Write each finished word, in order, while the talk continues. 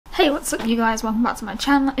Hey, what's up you guys, welcome back to my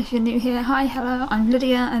channel. If you're new here, hi, hello, I'm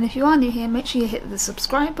Lydia, and if you are new here, make sure you hit the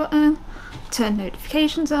subscribe button, turn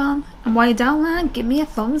notifications on, and while you're down there, give me a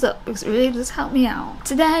thumbs up because it really does help me out.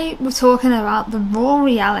 Today, we're talking about the raw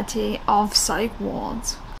reality of psych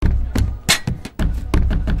wards.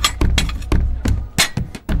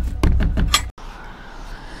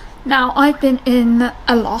 Now, I've been in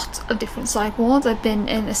a lot of different psych wards. I've been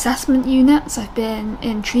in assessment units, I've been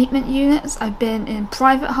in treatment units, I've been in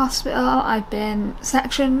private hospital, I've been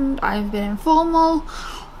sectioned, I've been informal.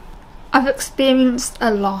 I've experienced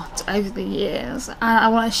a lot over the years and I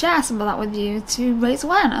want to share some of that with you to raise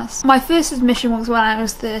awareness. My first admission was when I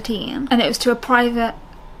was 13 and it was to a private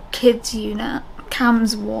kids unit,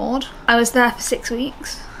 CAMS ward. I was there for 6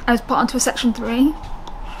 weeks. I was put onto a section 3.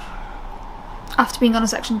 After being on a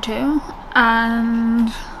section 2, and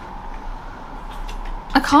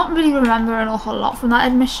I can't really remember an awful lot from that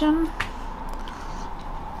admission.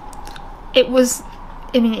 It was,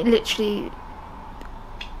 it literally,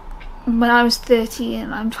 when I was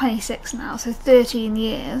 13, I'm 26 now, so 13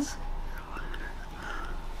 years.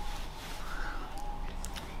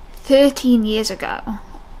 13 years ago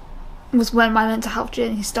was when my mental health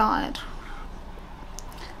journey started.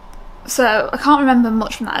 So I can't remember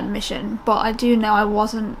much from that admission, but I do know I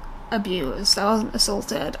wasn't abused, I wasn't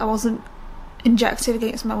assaulted, I wasn't injected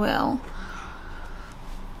against my will.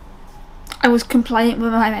 I was compliant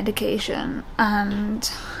with my medication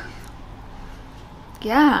and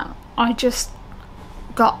yeah, I just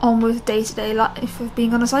got on with day-to-day life of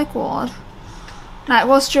being on a psych ward. Now it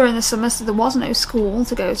was during the summer, so there was no school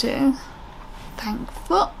to go to, thank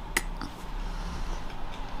fuck.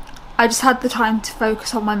 I just had the time to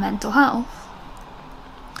focus on my mental health,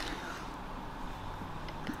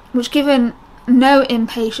 which given no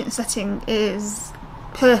inpatient setting is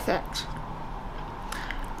perfect,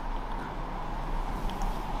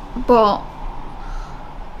 but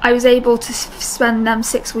I was able to spend them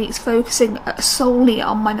 6 weeks focusing solely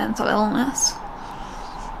on my mental illness.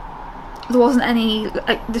 There wasn't any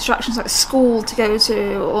distractions like school to go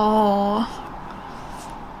to or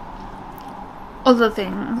other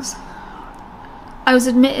things. I was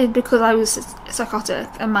admitted because I was psychotic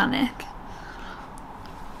and manic,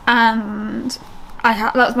 and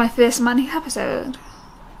that was my first manic episode,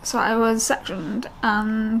 so I was sectioned.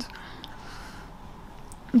 And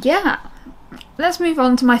yeah, let's move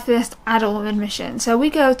on to my first adult admission. So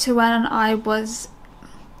we go to when I was,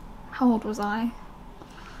 how old was I?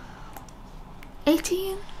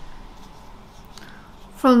 18?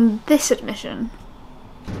 From this admission.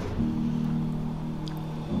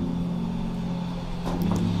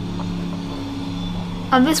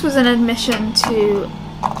 And this was an admission to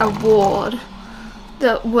a ward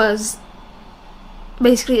that was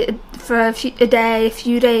basically for a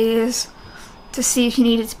few days to see if you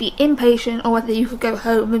needed to be inpatient or whether you could go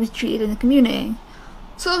home and be treated in the community.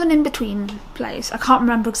 Sort of an in-between place. I can't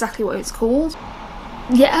remember exactly what it's called.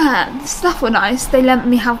 Yeah, the staff were nice. They lent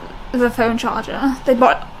me a phone charger. They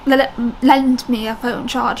lent me a phone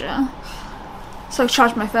charger, so I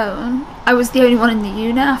charged my phone. I was the only one in the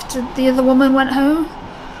unit after the other woman went home,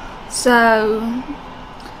 so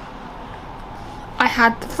I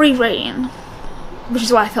had free reign, which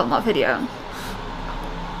is why I filmed that video.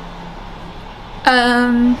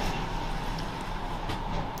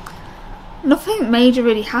 Nothing major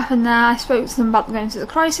really happened there. I spoke to them about going to the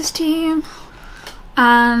crisis team,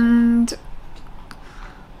 and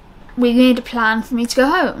we made a plan for me to go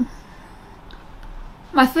home.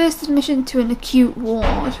 My first admission to an acute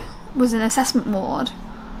ward was an assessment ward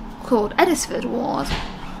called Edisford Ward,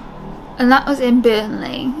 and that was in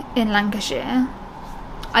Burnley in Lancashire.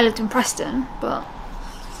 I lived in Preston, but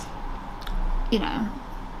you know.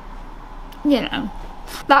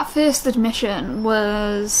 That first admission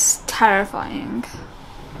was terrifying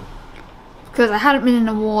because I hadn't been in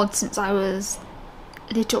a ward since I was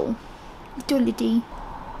little.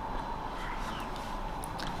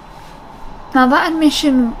 Now that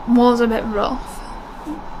admission was a bit rough.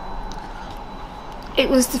 It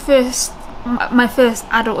was my first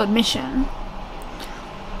adult admission,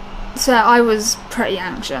 so I was pretty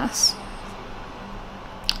anxious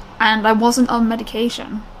and I wasn't on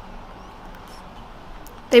medication.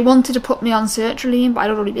 They wanted to put me on sertraline, but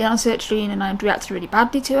I'd already been on sertraline and I'd reacted really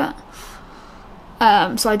badly to it,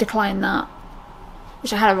 so I declined that,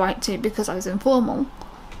 which I had a right to because I was informal.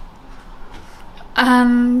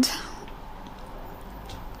 And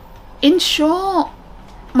in short,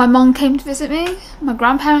 my mum came to visit me, my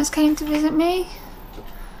grandparents came to visit me,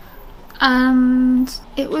 and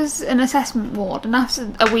it was an assessment ward, and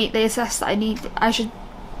after a week they assessed that I should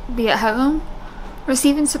be at home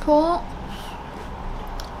receiving support.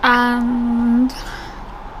 And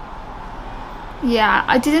yeah,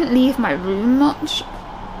 I didn't leave my room much.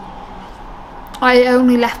 I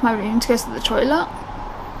only left my room to go to the toilet.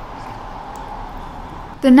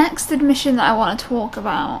 The next admission that I want to talk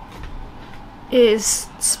about is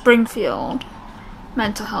Springfield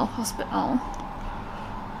Mental Health Hospital.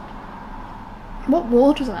 What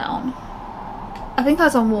ward was I on? I think I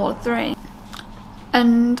was on ward 3.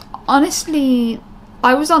 And honestly,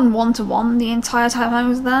 I was on 1-to-1 the entire time I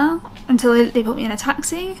was there until they put me in a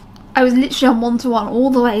taxi. I was literally on 1-to-1 all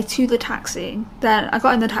the way to the taxi. Then I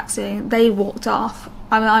got in the taxi, they walked off,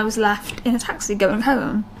 and I was left in a taxi going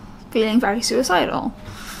home, feeling very suicidal.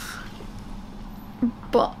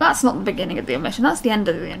 But that's not the beginning of the admission, that's the end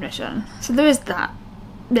of the admission. So there is that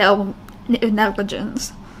little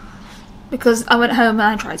negligence. Because I went home and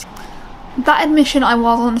I tried to. That admission I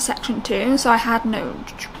was on a section 2, so I had no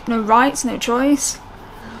rights, no choice.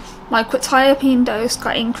 My quetiapine dose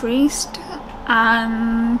got increased,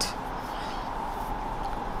 and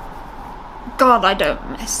God, I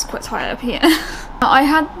don't miss quetiapine. I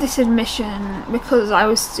had this admission because I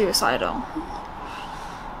was suicidal.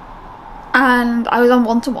 And I was on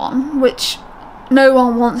 1-to-1, which no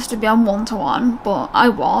one wants to be on 1-to-1, but I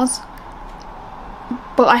was.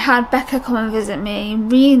 But I had Becca come and visit me,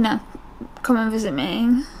 Rena come and visit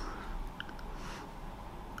me,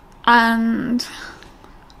 and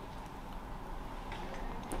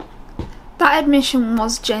that admission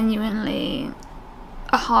was genuinely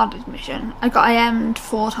a hard admission. I got IM'd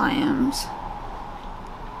 4 times.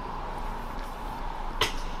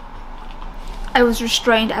 I was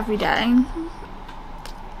restrained every day,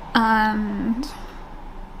 and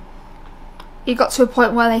it got to a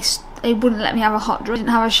point where they wouldn't let me have a hot drink. I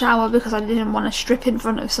didn't have a shower because I didn't want to strip in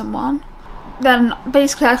front of someone. Then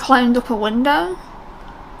basically I climbed up a window.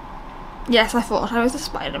 Yes, I thought I was a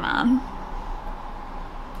Spider-Man.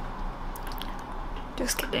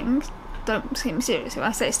 Just kidding. Don't take me seriously when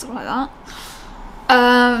I say stuff like that.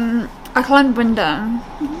 I climbed a window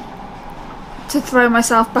to throw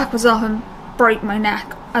myself backwards up and break my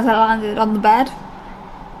neck as I landed on the bed.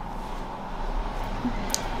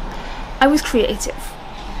 I was creative.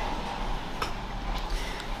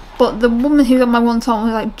 But the woman who was on my 1-to-1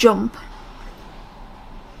 was like, jump.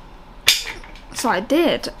 So I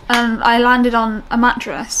did, and I landed on a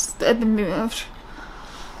mattress that had been moved.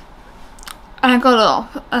 And I got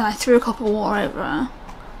up and I threw a cup of water over her,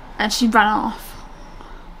 and she ran off.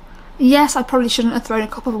 Yes, I probably shouldn't have thrown a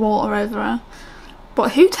cup of water over her,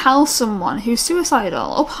 but who tells someone who's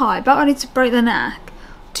suicidal, up high, about ready to break their neck,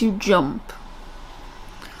 to jump?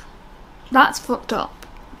 That's fucked up.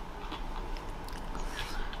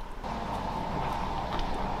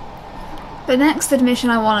 The next admission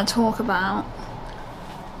I want to talk about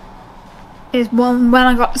is one when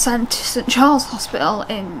I got sent to St Charles Hospital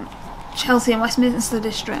in Chelsea and Westminster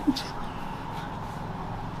district.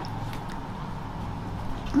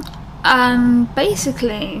 And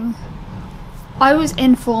basically, I was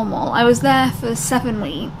informal. I was there for 7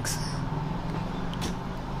 weeks.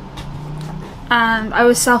 And I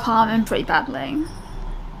was self-harming pretty badly.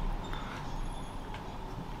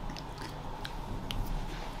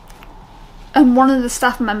 And one of the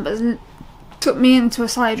staff members took me into a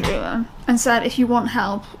side room and said, if you want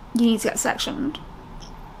help, you need to get sectioned.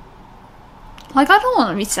 Like, I don't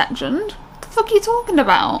want to be sectioned. What the fuck are you talking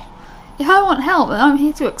about? If I want help, then I'm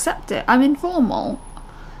here to accept it. I'm informal.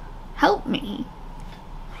 Help me.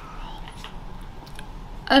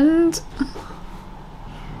 And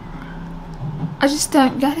I just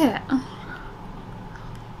don't get it.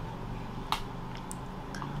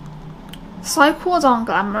 Psych wards aren't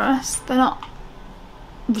glamorous. They're not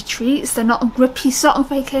retreats. They're not a grippy sort of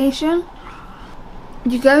vacation.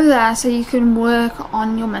 You go there so you can work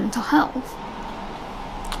on your mental health.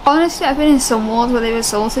 Honestly, I've been in some wards where they've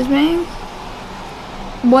assaulted me.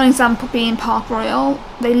 One example being Park Royal.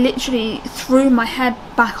 They literally threw my head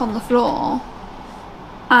back on the floor,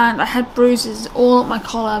 and I had bruises all up my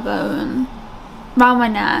collarbone, round my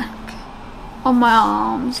neck, on my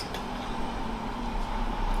arms.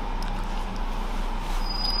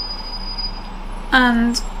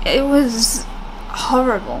 And it was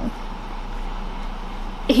horrible.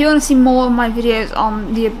 If you want to see more of my videos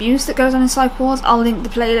on the abuse that goes on in psych wards, I'll link the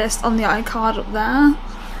playlist on the iCard up there.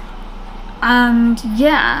 And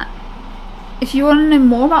yeah, if you want to know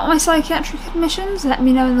more about my psychiatric admissions, let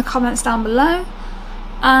me know in the comments down below,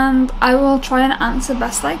 and I will try and answer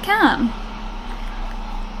best I can.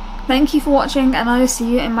 Thank you for watching, and I will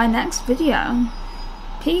see you in my next video.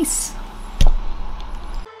 Peace.